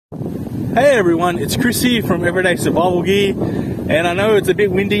Hey everyone, it's Chris here from Everyday Survival Gear, and I know it's a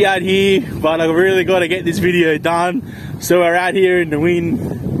bit windy out here, but I've really got to get this video done. So we're out here in the wind,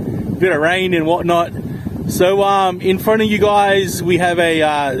 a bit of rain and whatnot. So in front of you guys we have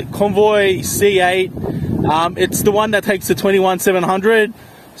a Convoy C8. It's the one that takes the 21700,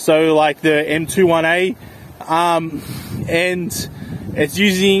 so like the M21A, and it's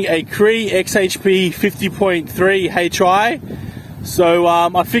using a Cree XHP50.3HI. So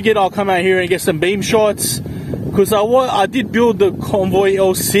I figured I'll come out here and get some beam shots, because I did build the Convoy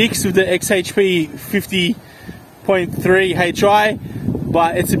L6 with the XHP50.3HI,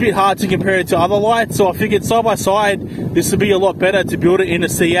 but it's a bit hard to compare it to other lights, so I figured side by side this would be a lot better to build it in a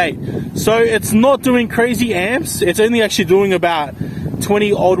C8. So it's not doing crazy amps, it's only actually doing about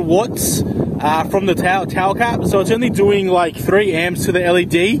 20 odd watts from the tail cap, so it's only doing like 3 amps to the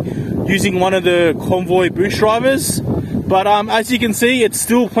LED using one of the Convoy Boost drivers. But as you can see, it's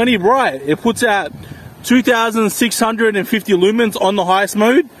still plenty bright. It puts out 2,650 lumens on the highest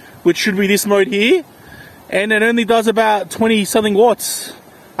mode, which should be this mode here, and it only does about 20 something watts.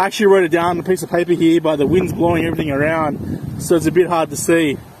 I actually wrote it down on a piece of paper here, but the wind's blowing everything around, so it's a bit hard to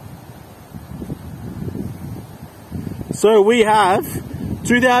see. So we have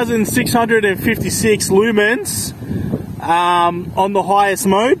 2,656 lumens on the highest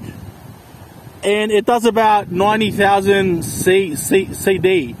mode, and it does about 90,000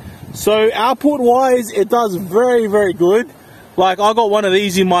 CD. So output wise, it does very, very good. Like I got one of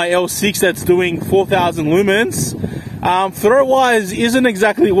these in my L6 that's doing 4,000 lumens. Throw wise isn't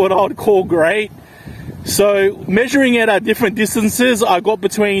exactly what I would call great. So measuring it at different distances, I got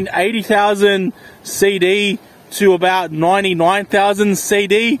between 80,000 CD to about 99,000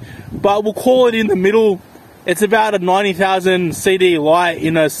 CD, but we'll call it in the middle. It's about a 90,000 CD light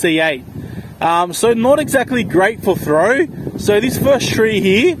in a C8. So not exactly great for throw. So this first tree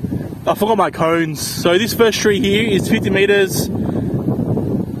here, I forgot my cones. So this first tree here is 50 meters.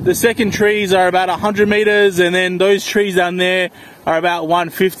 The second trees are about 100 meters, and then those trees down there are about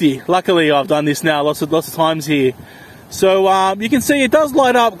 150. Luckily I've done this now lots of times here. So you can see it does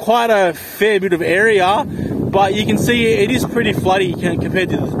light up quite a fair bit of area, but you can see it is pretty floody compared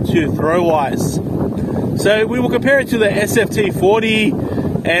to throw wise. So we will compare it to the SFT40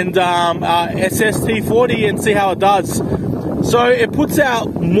 and SST40 and see how it does. So it puts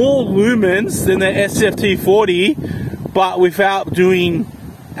out more lumens than the SFT40, but without doing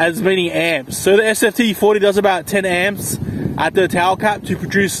as many amps. So the SFT40 does about 10 amps at the tail cap to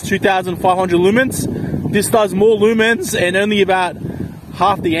produce 2,500 lumens. This does more lumens and only about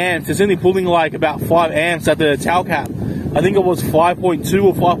half the amps. It's only pulling like about 5 amps at the tail cap. I think it was 5.2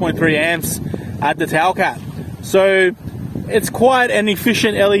 or 5.3 amps at the tail cap. So it's quite an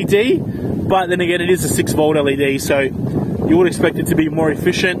efficient LED, but then again it is a 6-volt LED, so you would expect it to be more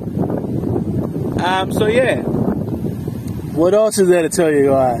efficient. So yeah, what else is there to tell you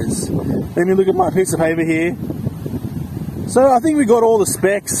guys? Let me look at my piece of paper here. So I think we got all the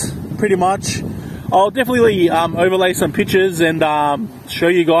specs pretty much. I'll definitely overlay some pictures and show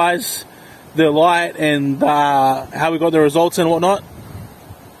you guys the light and how we got the results and whatnot.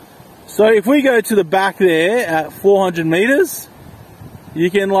 So if we go to the back there at 400 meters, you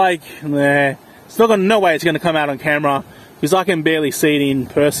can like, it's not gonna, no way it's gonna come out on camera because I can barely see it in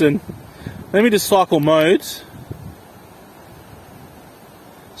person. Let me just cycle modes.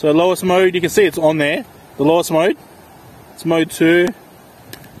 So lowest mode, you can see it's on there. The lowest mode, it's mode 2.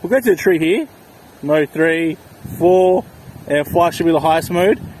 We'll go to the tree here, mode 3, 4, and 5 should be the highest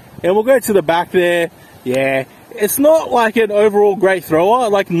mode. And we'll go to the back there, yeah. It's not like an overall great thrower.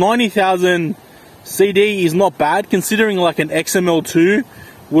 Like 90,000 CD is not bad, considering like an XML2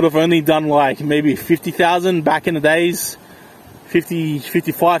 would have only done like maybe 50,000 back in the days,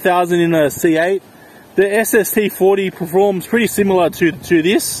 55,000 in a C8. The SST40 performs pretty similar to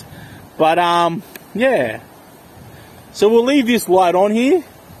this, but yeah. So we'll leave this light on here,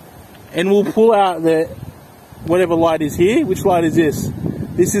 and we'll pull out the whatever light is here. Which light is this?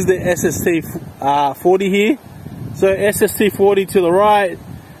 This is the SST40 here. So SST40 to the right,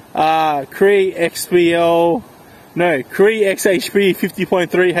 Cree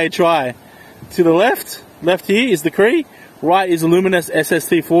XHP50.3HI to the left. Left here is the Cree, right is the Luminus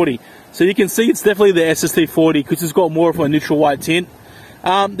SST40. So you can see it's definitely the SST40 because it's got more of a neutral white tint.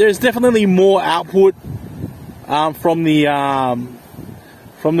 There's definitely more output from the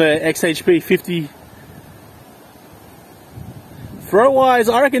XHP50. Throw wise,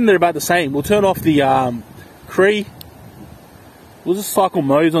 I reckon they're about the same. We'll turn off the Cree. We'll just cycle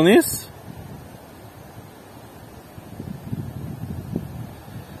modes on this.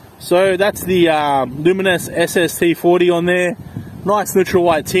 So that's the Luminus SST40 on there. Nice neutral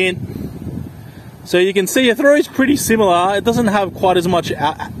white tint. So you can see a throw is pretty similar. It doesn't have quite as much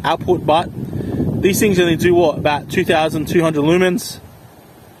output, but these things only do what, about 2,200 lumens.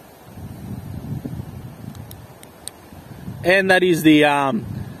 And that is the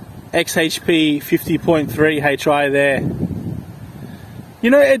XHP50.3HI there. You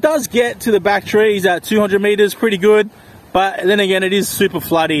know, it does get to the back trees at 200 meters pretty good, but then again it is super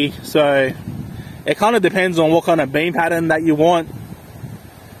floody, so it kind of depends on what kind of beam pattern that you want.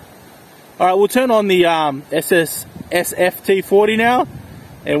 Alright, we'll turn on the SFT40 now,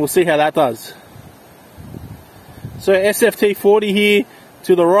 and we'll see how that does. So SFT40 here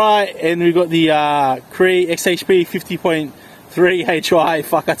to the right, and we've got the Cree XHP50.3HI.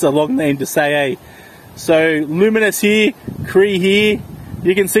 Fuck, that's a long name to say, eh? So Luminus here, Cree here.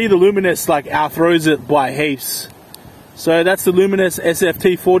 You can see the Luminus like outthrows it by heaps. So that's the Luminus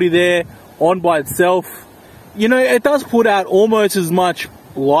SFT40 there, on by itself. You know, it does put out almost as much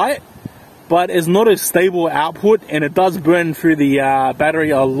light, but it's not a stable output, and it does burn through the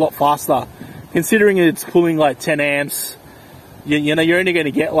battery a lot faster. Considering it's pulling like 10 amps, you know, you're only going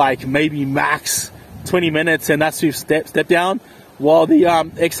to get like maybe max 20 minutes, and that's with step down, while the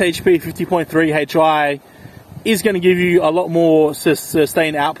XHP50.3HI is going to give you a lot more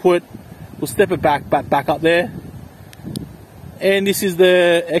sustained output. We'll step it back up there. And this is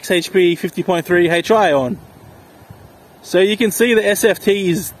the XHP50.3HI on. So you can see the SFT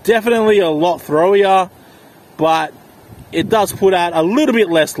is definitely a lot throwier, but it does put out a little bit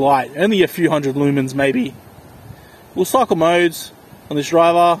less light, only a few hundred lumens maybe. We'll cycle modes on this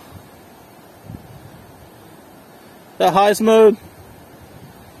driver. The highest mode,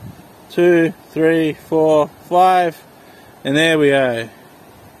 2, 3, 4, 5, and there we go.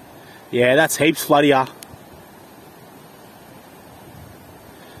 Yeah, that's heaps floodier.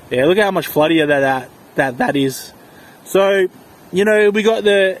 Yeah, look how much floodier that is. So, you know, we got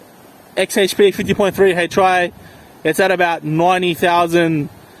the XHP50.3HI. It's at about 90,000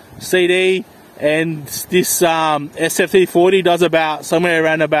 CD, and this SFT40 does about somewhere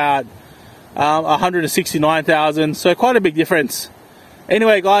around about 169,000. So quite a big difference.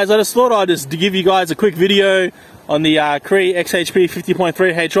 Anyway, guys, I just thought I'd just give you guys a quick video on the Cree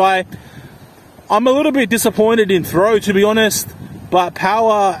XHP50.3HI. I'm a little bit disappointed in throw, to be honest, but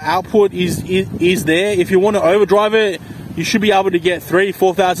power output is there. If you want to overdrive it, you should be able to get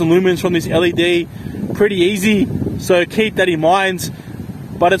 3,000-4,000 lumens from this LED pretty easy, so keep that in mind.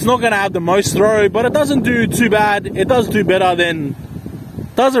 But it's not going to have the most throw, but it doesn't do too bad. It does do better than,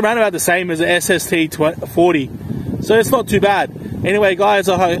 does around about the same as the SST40, so it's not too bad. Anyway, guys,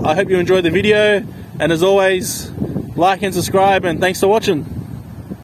 I hope you enjoyed the video, and as always, like and subscribe, and thanks for watching.